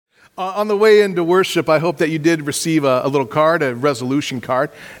On the way into worship, I hope that you did receive a little card, a resolution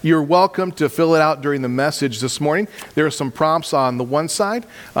card. You're welcome to fill it out during the message this morning. There are some prompts on the one side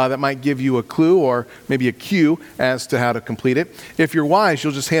that might give you a clue or maybe a cue as to how to complete it. If you're wise,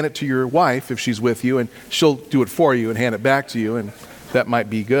 you'll just hand it to your wife if she's with you, and she'll do it for you and hand it back to you, and that might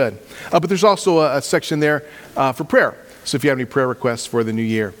be good. But there's also a section there for prayer. So if you have any prayer requests for the new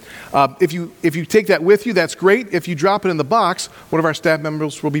year. If you take that with you, that's great. If you drop it in the box, one of our staff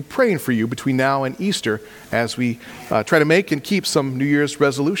members will be praying for you between now and Easter as we try to make and keep some New Year's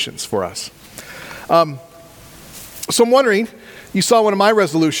resolutions for us. So I'm wondering, you saw one of my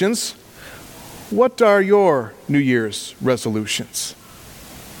resolutions. What are your New Year's resolutions?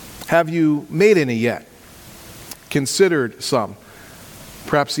 Have you made any yet? Considered some?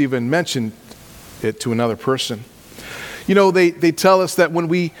 Perhaps even mentioned it to another person? You know, they tell us that when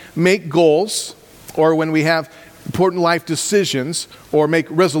we make goals or when we have important life decisions or make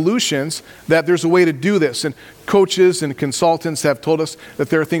resolutions, that there's a way to do this. And coaches and consultants have told us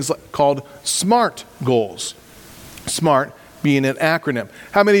that there are things called SMART goals. SMART being an acronym.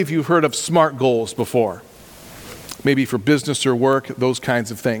 How many of you have heard of SMART goals before? Maybe for business or work, those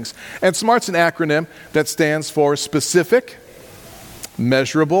kinds of things. And SMART's an acronym that stands for specific,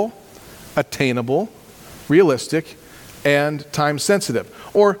 measurable, attainable, realistic, and time sensitive,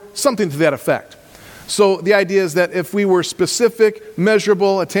 or something to that effect. So the idea is that if we were specific,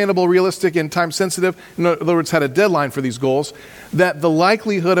 measurable, attainable, realistic, and time sensitive, in other words, had a deadline for these goals, that the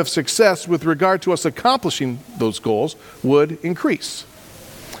likelihood of success with regard to us accomplishing those goals would increase.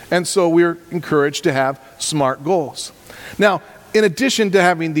 And so we're encouraged to have SMART goals. Now, in addition to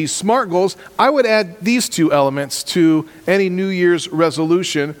having these SMART goals, I would add these two elements to any New Year's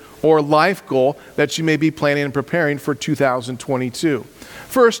resolution or life goal that you may be planning and preparing for 2022.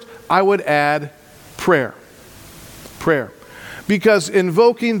 First, I would add prayer. Prayer. Because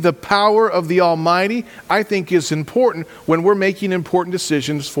invoking the power of the Almighty, I think, is important when we're making important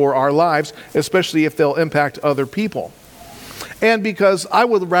decisions for our lives, especially if they'll impact other people. And because I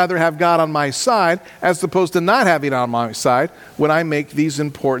would rather have God on my side as opposed to not having on my side when I make these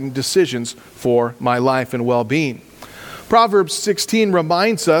important decisions for my life and well-being. Proverbs 16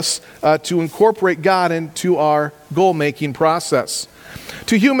 reminds us to incorporate God into our goal-making process.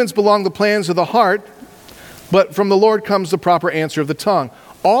 To humans belong the plans of the heart, but from the Lord comes the proper answer of the tongue.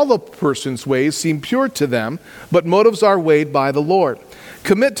 All a person's ways seem pure to them, but motives are weighed by the Lord.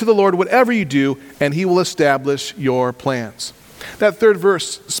 Commit to the Lord whatever you do, and he will establish your plans. That third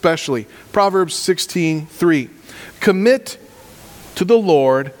verse especially, Proverbs 16:3. Commit to the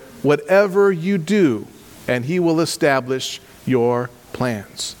Lord whatever you do, and he will establish your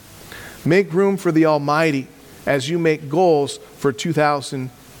plans. Make room for the Almighty as you make goals for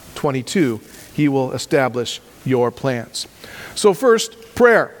 2022. He will establish your plans. So first,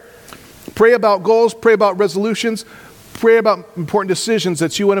 prayer. Pray about goals, pray about resolutions, pray about important decisions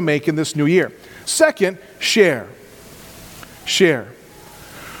that you want to make in this new year. Second, share. Share.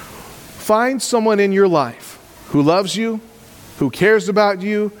 Find someone in your life who loves you, who cares about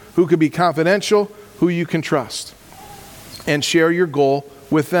you, who can be confidential, who you can trust, and share your goal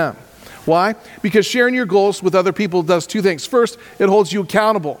with them. Why? Because sharing your goals with other people does two things. First, it holds you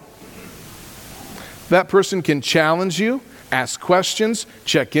accountable. That person can challenge you, ask questions,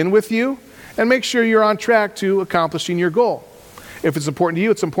 check in with you, and make sure you're on track to accomplishing your goal. If it's important to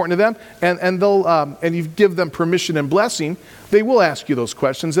you, it's important to them, and you give them permission and blessing, they will ask you those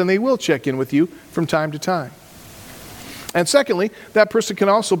questions, and they will check in with you from time to time. And secondly, that person can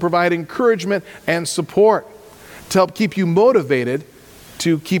also provide encouragement and support to help keep you motivated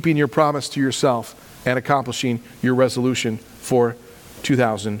to keeping your promise to yourself and accomplishing your resolution for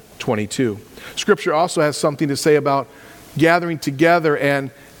 2022. Scripture also has something to say about gathering together and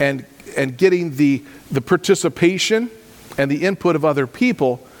getting the participation and the input of other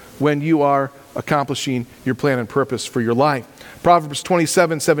people when you are accomplishing your plan and purpose for your life. Proverbs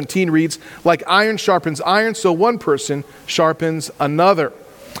 27:17 reads, like iron sharpens iron, so one person sharpens another.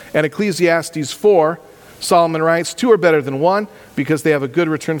 And Ecclesiastes 4, Solomon writes, two are better than one because they have a good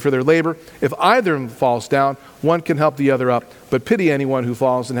return for their labor. If either of them falls down, one can help the other up, but pity anyone who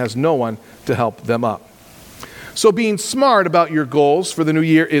falls and has no one to help them up. So being smart about your goals for the new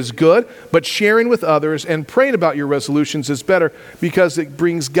year is good, but sharing with others and praying about your resolutions is better because it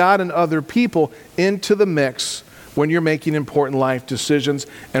brings God and other people into the mix when you're making important life decisions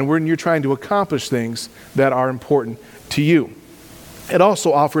and when you're trying to accomplish things that are important to you. It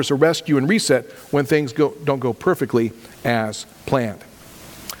also offers a rescue and reset when things don't go perfectly as planned.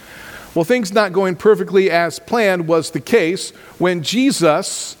 Well, things not going perfectly as planned was the case when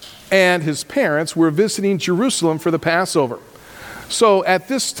Jesus and his parents were visiting Jerusalem for the Passover. So at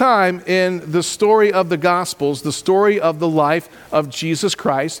this time in the story of the Gospels, the story of the life of Jesus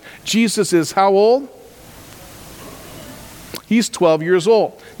Christ, Jesus is how old? He's 12 years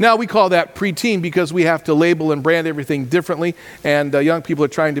old. Now we call that preteen because we have to label and brand everything differently, and young people are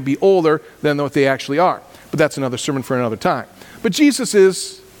trying to be older than what they actually are. But that's another sermon for another time. But Jesus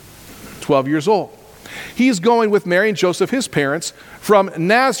is 12 years old. He's going with Mary and Joseph, his parents, from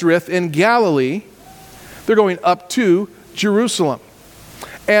Nazareth in Galilee. They're going up to Jerusalem.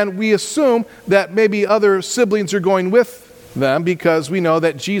 And we assume that maybe other siblings are going with them because we know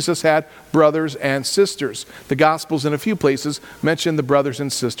that Jesus had brothers and sisters. The Gospels in a few places mention the brothers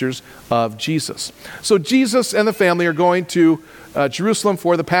and sisters of Jesus. So Jesus and the family are going to Jerusalem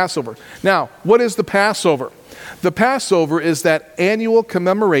for the Passover. Now, what is the Passover? The Passover is that annual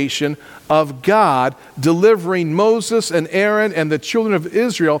commemoration of God delivering Moses and Aaron and the children of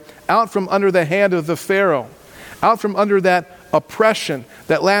Israel out from under the hand of the Pharaoh, out from under that oppression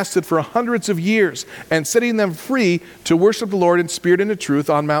that lasted for hundreds of years, and setting them free to worship the Lord in spirit and in truth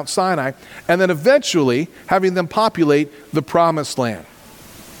on Mount Sinai, and then eventually having them populate the Promised Land.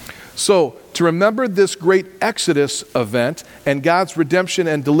 So, to remember this great Exodus event and God's redemption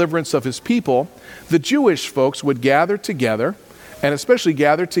and deliverance of his people, the Jewish folks would gather together, and especially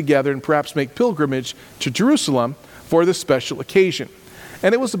gather together and perhaps make pilgrimage to Jerusalem for this special occasion.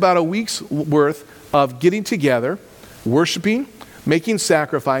 And it was about a week's worth of getting together, worshiping, making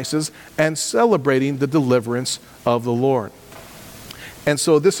sacrifices, and celebrating the deliverance of the Lord. And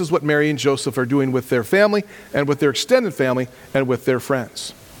so this is what Mary and Joseph are doing with their family and with their extended family and with their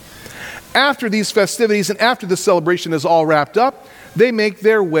friends. After these festivities and after the celebration is all wrapped up, they make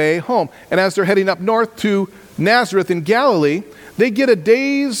their way home. And as they're heading up north to Nazareth in Galilee, they get a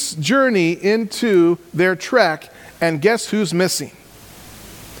day's journey into their trek, and guess who's missing?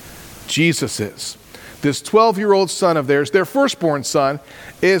 Jesus is. This 12-year-old son of theirs, their firstborn son,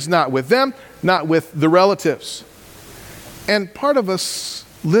 is not with them, not with the relatives. And part of us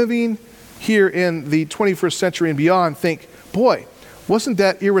living here in the 21st century and beyond think, boy, wasn't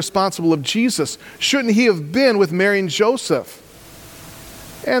that irresponsible of Jesus? Shouldn't he have been with Mary and Joseph?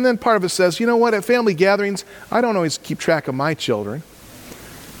 And then part of us says, you know what, at family gatherings, I don't always keep track of my children.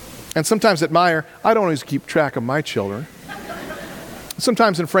 And sometimes at Meijer, I don't always keep track of my children.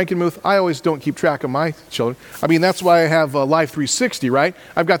 Sometimes in Frankenmuth, I always don't keep track of my children. I mean, that's why I have Life 360, right?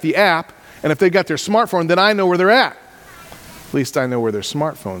 I've got the app, and if they've got their smartphone, then I know where they're at. At least I know where their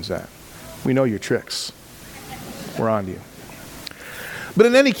smartphone's at. We know your tricks. We're on to you. But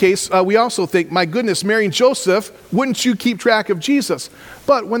in any case, we also think, my goodness, Mary and Joseph, wouldn't you keep track of Jesus?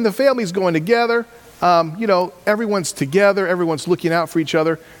 But when the family's going together, everyone's together, everyone's looking out for each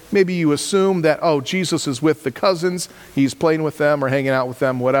other. Maybe you assume that, Jesus is with the cousins, he's playing with them or hanging out with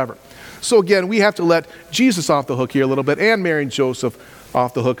them, whatever. So again, we have to let Jesus off the hook here a little bit, and Mary and Joseph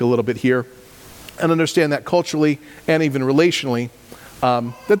off the hook a little bit here, and understand that culturally and even relationally,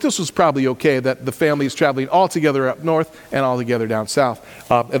 that this was probably okay, that the family is traveling all together up north and all together down south,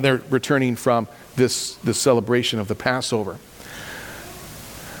 and they're returning from this celebration of the Passover.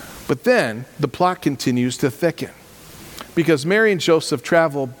 But then the plot continues to thicken, because Mary and Joseph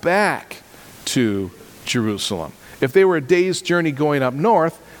travel back to Jerusalem. If they were a day's journey going up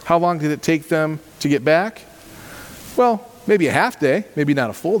north, how long did it take them to get back? Well, maybe a half day, maybe not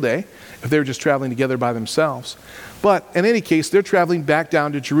a full day, if they were just traveling together by themselves. But in any case, they're traveling back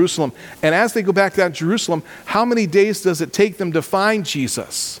down to Jerusalem. And as they go back down to Jerusalem, how many days does it take them to find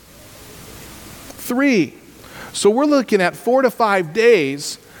Jesus? 3. So we're looking at 4 to 5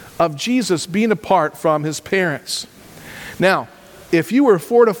 days of Jesus being apart from his parents. Now, if you were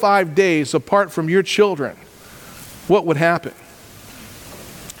 4 to 5 days apart from your children, what would happen?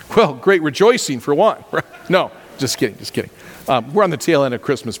 Well, great rejoicing for one. No, just kidding. We're on the tail end of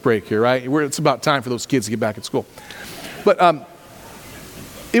Christmas break here, right? It's about time for those kids to get back at school. But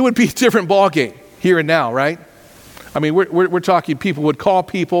it would be a different ballgame here and now, right? I mean, we're talking people would call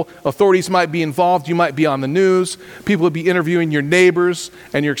people, authorities might be involved, you might be on the news, people would be interviewing your neighbors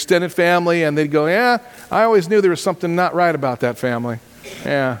and your extended family, and they'd go, yeah, I always knew there was something not right about that family.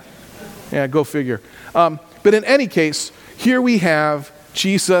 Yeah, go figure. But in any case, here we have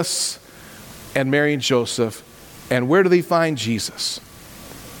Jesus and Mary and Joseph, and where do they find Jesus?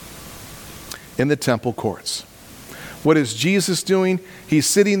 In the temple courts. What is Jesus doing? He's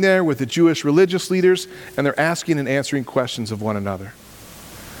sitting there with the Jewish religious leaders, and they're asking and answering questions of one another.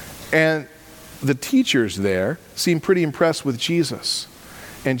 And the teachers there seem pretty impressed with Jesus.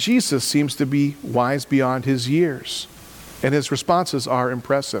 And Jesus seems to be wise beyond his years. And his responses are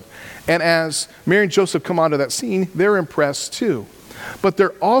impressive. And as Mary and Joseph come onto that scene, they're impressed too. But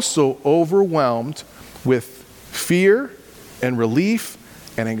they're also overwhelmed with fear and relief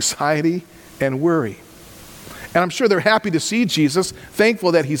and anxiety and worry. And I'm sure they're happy to see Jesus,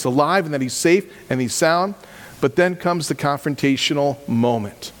 thankful that he's alive and that he's safe and he's sound. But then comes the confrontational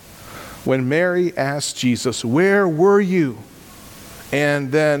moment when Mary asks Jesus, "Where were you?"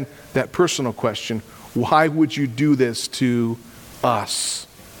 And then that personal question, "Why would you do this to us?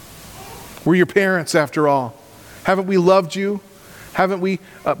 We're your parents after all. Haven't we loved you? Haven't we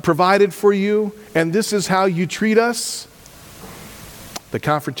provided for you? And this is how you treat us?" The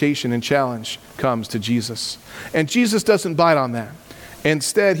confrontation and challenge comes to Jesus. And Jesus doesn't bite on that.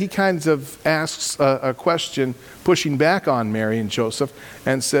 Instead, he kind of asks a question, pushing back on Mary and Joseph,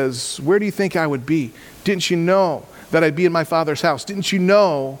 and says, "Where do you think I would be? Didn't you know that I'd be in my Father's house? Didn't you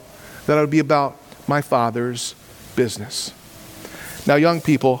know that I would be about my Father's business?" Now, young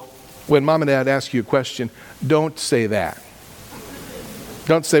people, when mom and dad ask you a question, don't say that.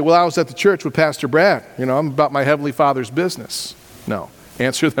 Don't say, "Well, I was at the church with Pastor Brad. I'm about my Heavenly Father's business." No.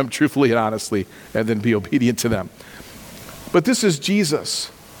 Answer them truthfully and honestly, and then be obedient to them. But this is Jesus.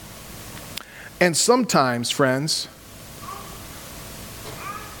 And sometimes, friends,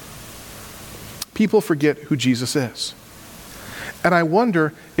 people forget who Jesus is. And I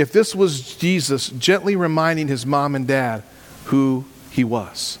wonder if this was Jesus gently reminding his mom and dad who he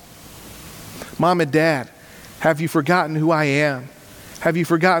was. Mom and dad, have you forgotten who I am? Have you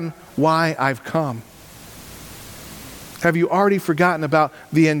forgotten why I've come? Have you already forgotten about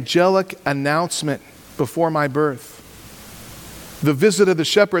the angelic announcement before my birth? The visit of the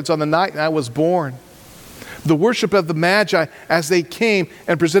shepherds on the night I was born? The worship of the Magi as they came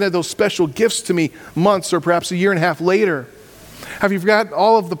and presented those special gifts to me months or perhaps a year and a half later? Have you forgotten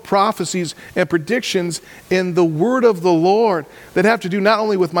all of the prophecies and predictions in the word of the Lord that have to do not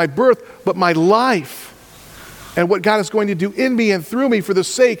only with my birth, but my life and what God is going to do in me and through me for the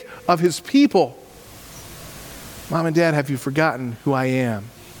sake of his people? Mom and Dad, have you forgotten who I am,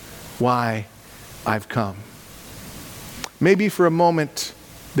 why I've come? Maybe for a moment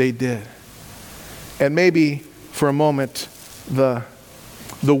they did. And maybe for a moment the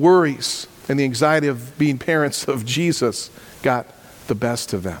worries and the anxiety of being parents of Jesus got the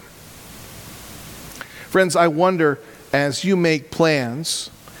best of them. Friends, I wonder, as you make plans,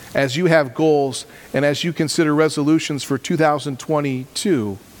 as you have goals, and as you consider resolutions for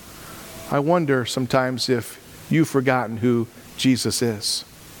 2022, I wonder sometimes if you've forgotten who Jesus is.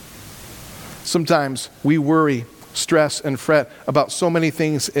 Sometimes we worry, stress, and fret about so many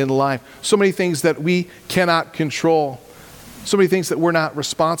things in life, so many things that we cannot control, so many things that we're not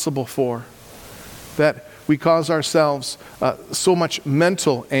responsible for, that we cause ourselves so much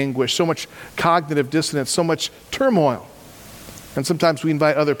mental anguish, so much cognitive dissonance, so much turmoil. And sometimes we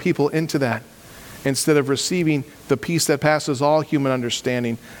invite other people into that instead of receiving the peace that passes all human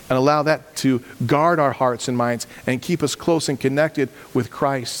understanding and allow that to guard our hearts and minds and keep us close and connected with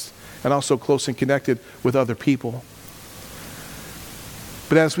Christ and also close and connected with other people.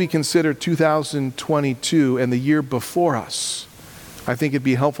 But as we consider 2022 and the year before us, I think it'd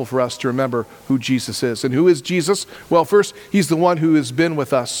be helpful for us to remember who Jesus is. And who is Jesus? Well, first, he's the one who has been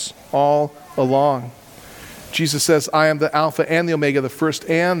with us all along. Jesus says, "I am the Alpha and the Omega, the first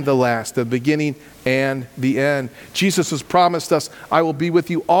and the last, the beginning and the end." Jesus has promised us, "I will be with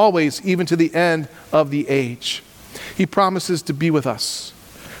you always, even to the end of the age." He promises to be with us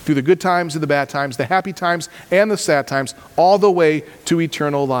through the good times and the bad times, the happy times and the sad times, all the way to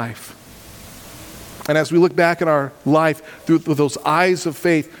eternal life. And as we look back at our life through those eyes of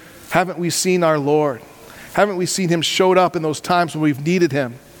faith, haven't we seen our Lord? Haven't we seen him showed up in those times when we've needed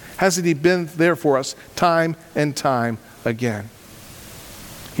him? Hasn't he been there for us time and time again?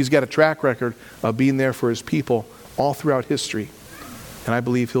 He's got a track record of being there for his people all throughout history. And I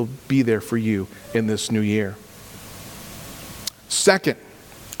believe he'll be there for you in this new year. Second,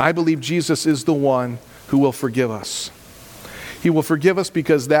 I believe Jesus is the one who will forgive us. He will forgive us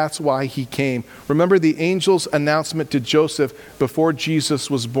because that's why he came. Remember the angel's announcement to Joseph before Jesus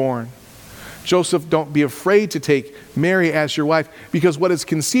was born. Joseph, don't be afraid to take Mary as your wife, because what is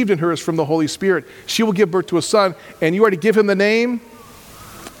conceived in her is from the Holy Spirit. She will give birth to a son, and you are to give him the name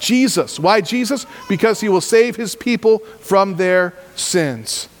Jesus. Why Jesus? Because he will save his people from their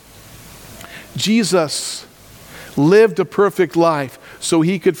sins. Jesus lived a perfect life so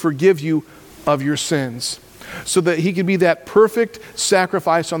he could forgive you of your sins, so that he could be that perfect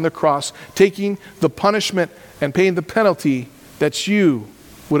sacrifice on the cross, taking the punishment and paying the penalty that you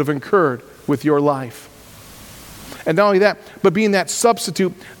would have incurred with your life. And not only that, but being that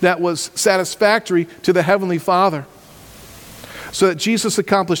substitute that was satisfactory to the Heavenly Father, so that Jesus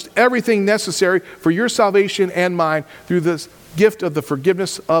accomplished everything necessary for your salvation and mine through this gift of the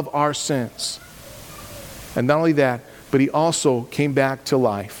forgiveness of our sins. And not only that, but he also came back to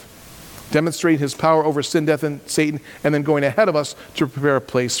life, demonstrating his power over sin, death, and Satan, and then going ahead of us to prepare a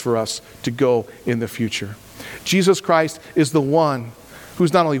place for us to go in the future. Jesus Christ is the one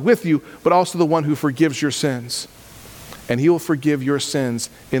who's not only with you, but also the one who forgives your sins. And he will forgive your sins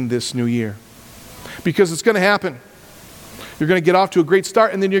in this new year. Because it's going to happen. You're going to get off to a great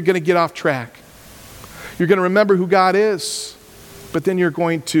start, and then you're going to get off track. You're going to remember who God is, but then you're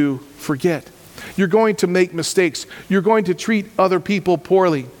going to forget. You're going to make mistakes. You're going to treat other people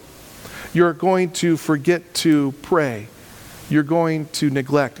poorly. You're going to forget to pray. You're going to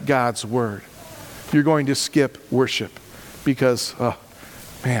neglect God's word. You're going to skip worship because, oh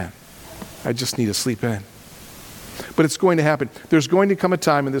man, I just need to sleep in. But it's going to happen. There's going to come a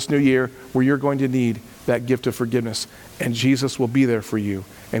time in this new year where you're going to need that gift of forgiveness, and Jesus will be there for you,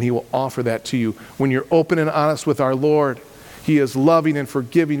 and he will offer that to you. When you're open and honest with our Lord, he is loving and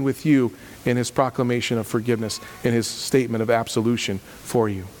forgiving with you in his proclamation of forgiveness, in his statement of absolution for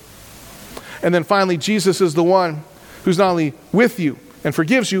you. And then finally, Jesus is the one who's not only with you and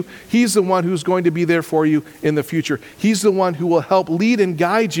forgives you, he's the one who's going to be there for you in the future. He's the one who will help lead and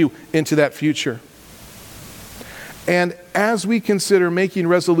guide you into that future. And as we consider making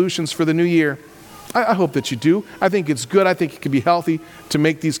resolutions for the new year, I hope that you do. I think it's good. I think it can be healthy to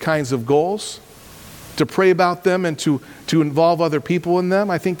make these kinds of goals, to pray about them and to involve other people in them.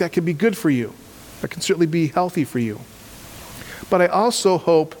 I think that can be good for you. That can certainly be healthy for you. But I also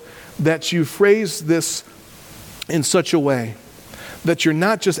hope that you phrase this in such a way that you're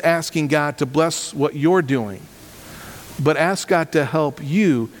not just asking God to bless what you're doing, but ask God to help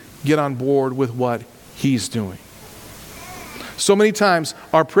you get on board with what he's doing. So many times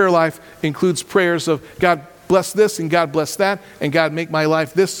our prayer life includes prayers of God bless this and God bless that and God make my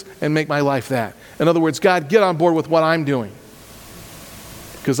life this and make my life that. In other words, God, get on board with what I'm doing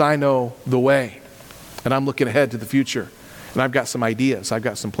because I know the way and I'm looking ahead to the future and I've got some ideas, I've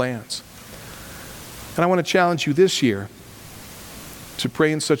got some plans. And I want to challenge you this year to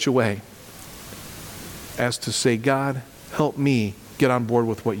pray in such a way as to say, God, help me get on board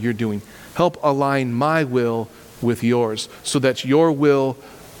with what you're doing. Help align my will with yours so that your will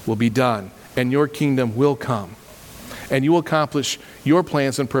be done and your kingdom will come. And you will accomplish your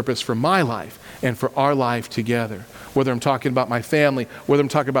plans and purpose for my life and for our life together. Whether I'm talking about my family, whether I'm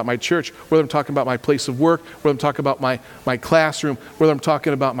talking about my church, whether I'm talking about my place of work, whether I'm talking about my classroom, whether I'm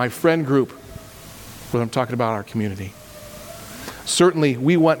talking about my friend group, whether I'm talking about our community. Certainly,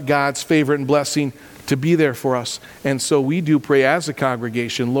 we want God's favor and blessing to be there for us. And so we do pray as a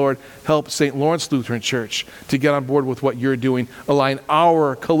congregation, Lord, help St. Lawrence Lutheran Church to get on board with what you're doing. Align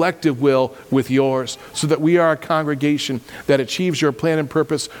our collective will with yours so that we are a congregation that achieves your plan and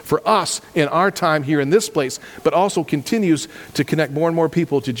purpose for us in our time here in this place, but also continues to connect more and more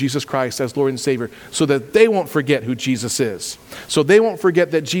people to Jesus Christ as Lord and Savior so that they won't forget who Jesus is. So they won't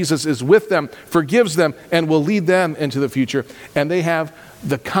forget that Jesus is with them, forgives them, and will lead them into the future. And they have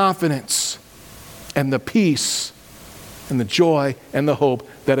the confidence and the peace and the joy and the hope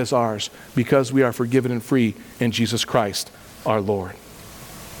that is ours because we are forgiven and free in Jesus Christ, our Lord.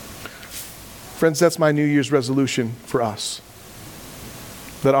 Friends, that's my New Year's resolution for us,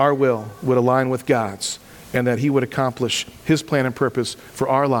 that our will would align with God's and that he would accomplish his plan and purpose for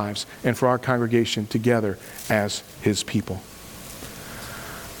our lives and for our congregation together as his people.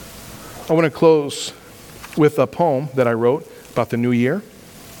 I want to close with a poem that I wrote about the new year,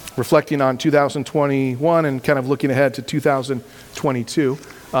 reflecting on 2021 and kind of looking ahead to 2022.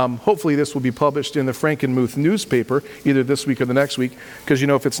 Hopefully this will be published in the Frankenmuth newspaper either this week or the next week, because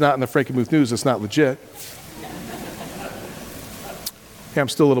if it's not in the Frankenmuth news, it's not legit. Yeah, I'm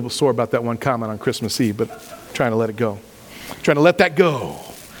still a little bit sore about that one comment on Christmas Eve, but I'm trying to let it go. I'm trying to let that go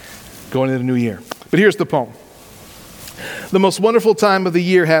going into the new year. But here's the poem. The most wonderful time of the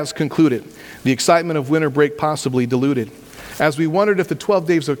year has concluded, the excitement of winter break possibly diluted. As we wondered if the 12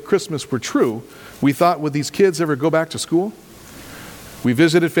 days of Christmas were true, we thought, would these kids ever go back to school? We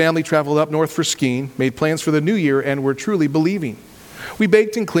visited family, traveled up north for skiing, made plans for the new year, and were truly believing. We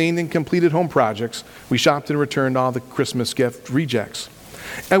baked and cleaned and completed home projects. We shopped and returned all the Christmas gift rejects.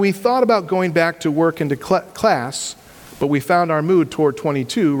 And we thought about going back to work and to class, but we found our mood toward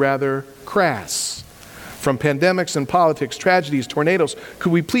 22 rather crass. From pandemics and politics, tragedies, tornadoes,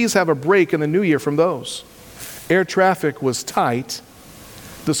 could we please have a break in the new year from those? Air traffic was tight,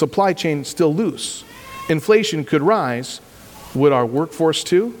 the supply chain still loose. Inflation could rise, would our workforce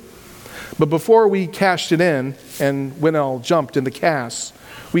too? But before we cashed it in and when all jumped in the cast,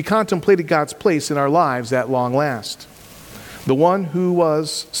 we contemplated God's place in our lives at long last. The one who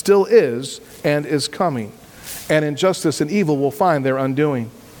was, still is, and is coming, and injustice and evil will find their undoing.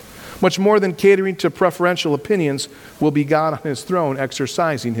 Much more than catering to preferential opinions will be God on his throne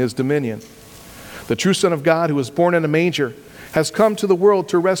exercising his dominion. The true Son of God, who was born in a manger, has come to the world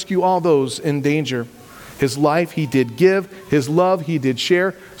to rescue all those in danger. His life he did give, his love he did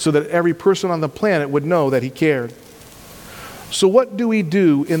share, so that every person on the planet would know that he cared. So what do we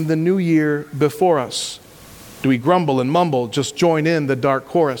do in the new year before us? Do we grumble and mumble, just join in the dark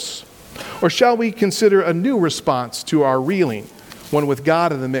chorus? Or shall we consider a new response to our reeling, one with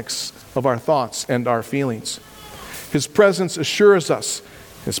God in the mix of our thoughts and our feelings? His presence assures us,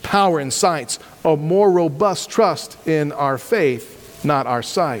 his power incites a more robust trust in our faith, not our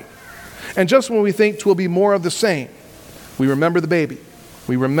sight. And just when we think 'twill be more of the same, we remember the baby,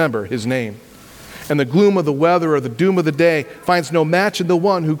 we remember his name. And the gloom of the weather or the doom of the day finds no match in the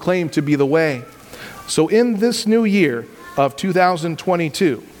one who claimed to be the way. So in this new year of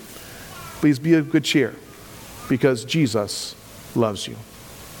 2022, please be of good cheer, because Jesus loves you.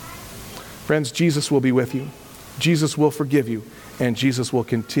 Friends, Jesus will be with you. Jesus will forgive you, and Jesus will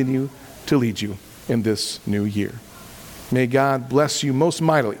continue to lead you in this new year. May God bless you most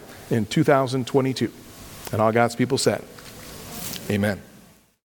mightily in 2022. And all God's people said, amen.